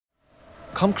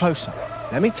come closer.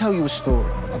 Let me tell you a story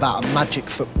about a magic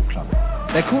football club.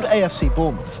 They're called AFC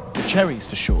Bournemouth, the Cherries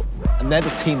for short, and they're the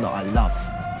team that I love.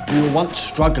 We were once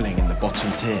struggling in the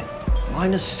bottom tier.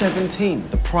 -17,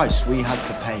 the price we had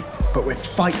to pay. But with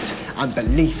fight and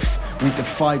belief, we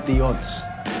defied the odds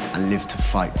and lived to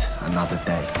fight another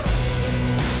day.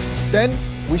 Then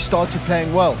we started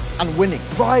playing well and winning,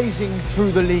 rising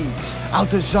through the leagues. Our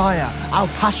desire, our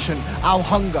passion, our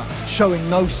hunger, showing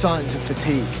no signs of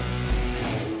fatigue.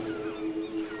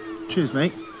 Cheers,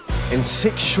 mate. In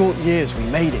 6 short years, we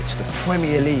made it to the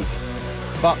Premier League.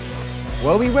 But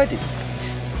were we ready?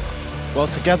 Well,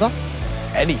 together,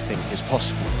 anything is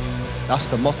possible. That's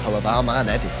the motto of our man,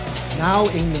 Eddie. Now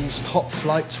England's top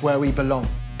flight's where we belong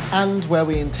and where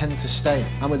we intend to stay.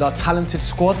 And with our talented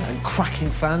squad and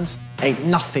cracking fans, ain't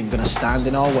nothing gonna stand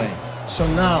in our way. So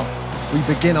now, we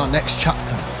begin our next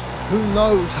chapter. Who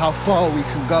knows how far we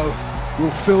can go?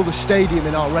 We'll fill the stadium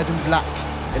in our red and black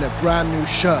in a brand new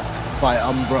shirt by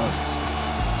Umbro.